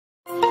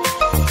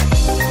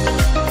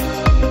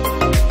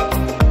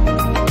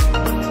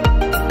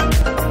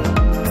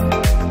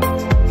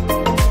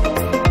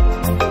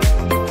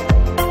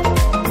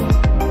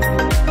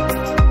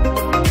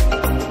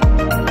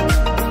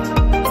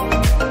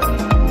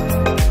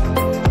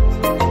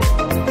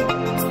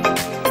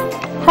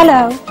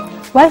Hello,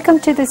 welcome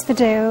to this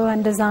video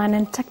on design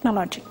and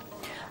technology.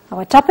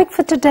 Our topic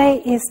for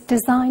today is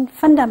design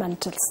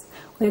fundamentals.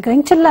 We're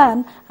going to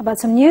learn about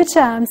some new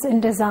terms in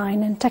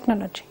design and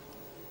technology.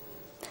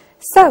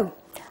 So,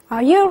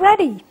 are you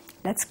ready?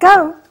 Let's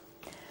go!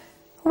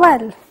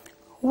 Well,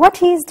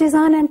 what is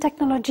design and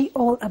technology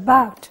all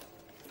about?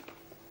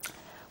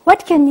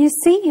 What can you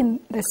see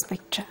in this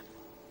picture?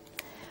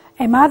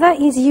 A mother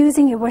is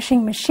using a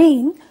washing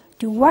machine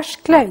to wash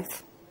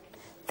clothes.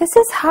 This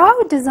is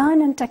how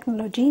design and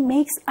technology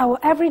makes our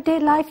everyday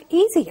life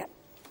easier.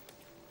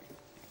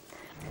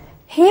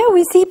 Here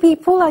we see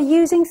people are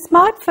using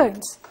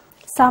smartphones.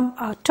 Some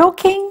are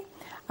talking,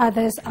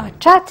 others are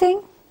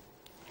chatting.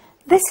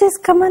 This is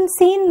common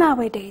scene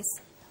nowadays.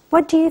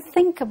 What do you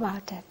think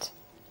about it?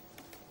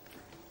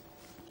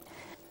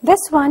 This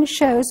one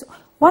shows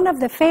one of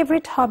the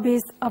favorite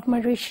hobbies of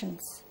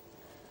Mauritians.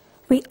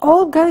 We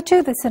all go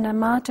to the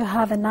cinema to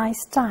have a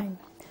nice time.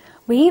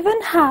 We even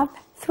have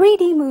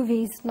 3D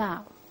movies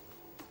now.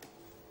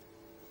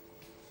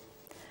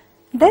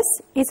 This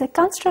is a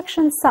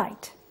construction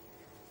site.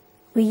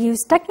 We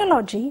use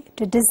technology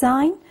to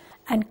design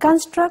and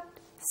construct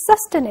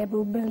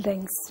sustainable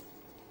buildings.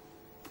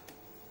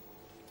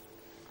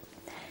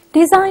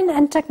 Design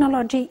and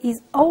technology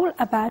is all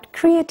about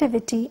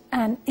creativity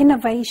and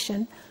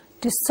innovation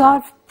to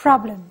solve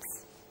problems.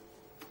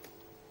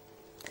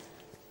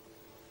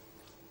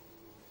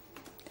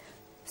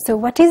 So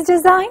what is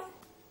design?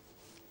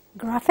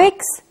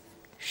 Graphics,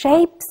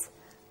 shapes,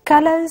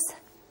 colors,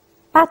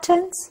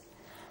 patterns,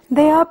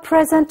 they are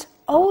present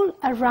all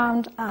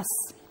around us.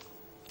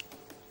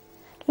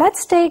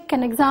 Let's take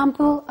an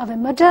example of a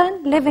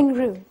modern living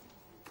room.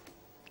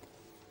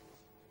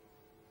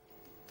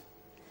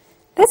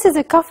 This is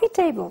a coffee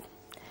table.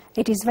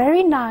 It is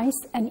very nice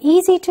and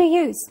easy to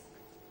use.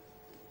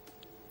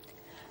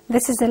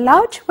 This is a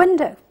large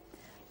window.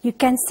 You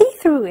can see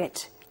through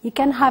it. You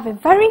can have a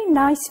very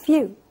nice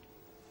view.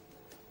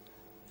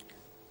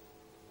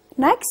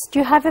 Next,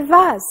 you have a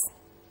vase.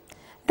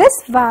 This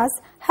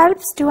vase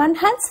helps to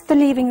enhance the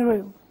living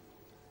room.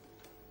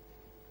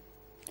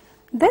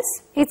 This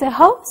is a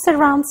home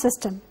surround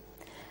system.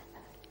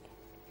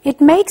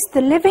 It makes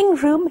the living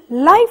room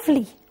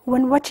lively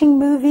when watching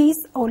movies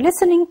or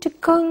listening to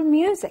cool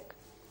music,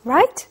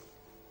 right?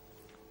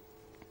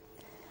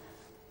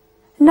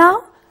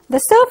 Now, the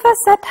sofa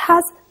set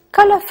has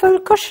colorful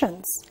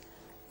cushions.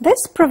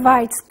 This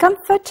provides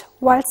comfort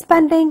while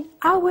spending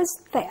hours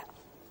there.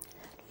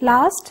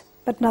 Last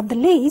but not the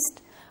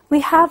least,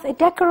 we have a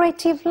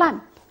decorative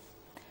lamp.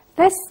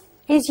 This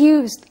is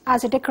used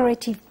as a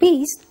decorative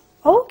piece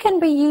or can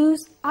be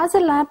used as a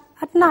lamp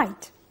at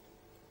night.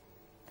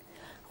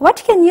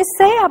 What can you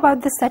say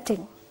about the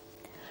setting?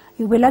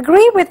 You will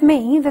agree with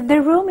me that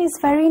the room is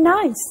very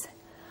nice.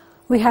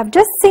 We have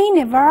just seen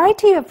a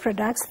variety of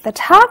products that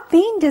have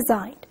been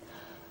designed.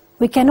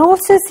 We can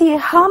also see a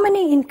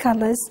harmony in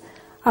colors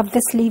of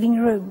this living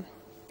room.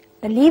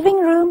 The living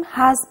room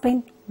has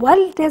been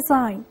well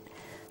designed.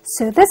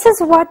 So this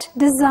is what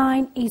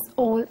design is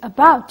all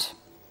about.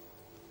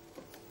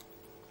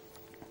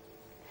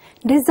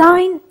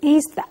 Design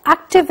is the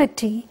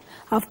activity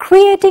of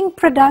creating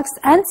products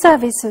and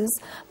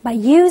services by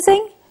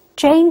using,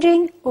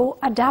 changing or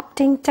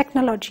adapting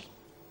technology.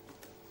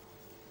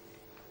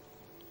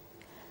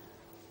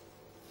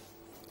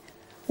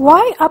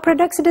 Why are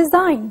products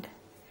designed?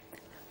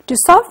 To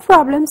solve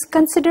problems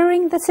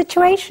considering the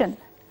situation.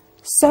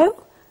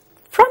 So,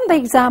 from the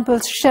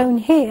examples shown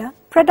here,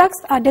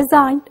 products are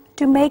designed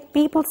to make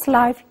people's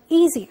life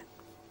easier.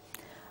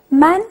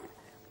 Man,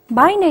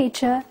 by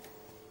nature,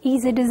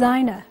 is a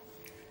designer.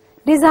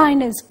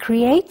 Designers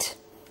create,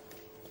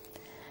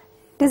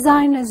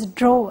 designers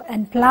draw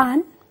and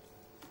plan,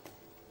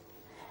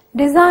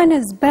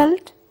 designers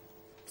build,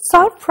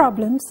 solve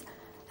problems,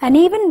 and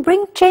even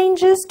bring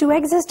changes to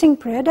existing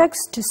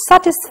products to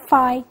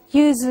satisfy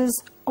users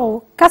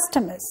or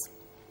customers.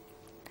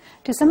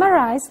 To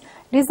summarize,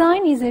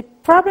 design is a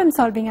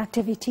problem-solving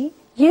activity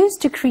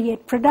used to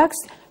create products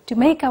to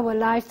make our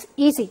lives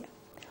easier.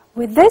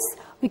 With this,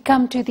 we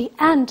come to the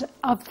end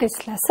of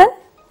this lesson.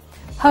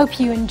 Hope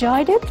you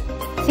enjoyed it.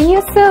 See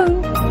you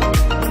soon.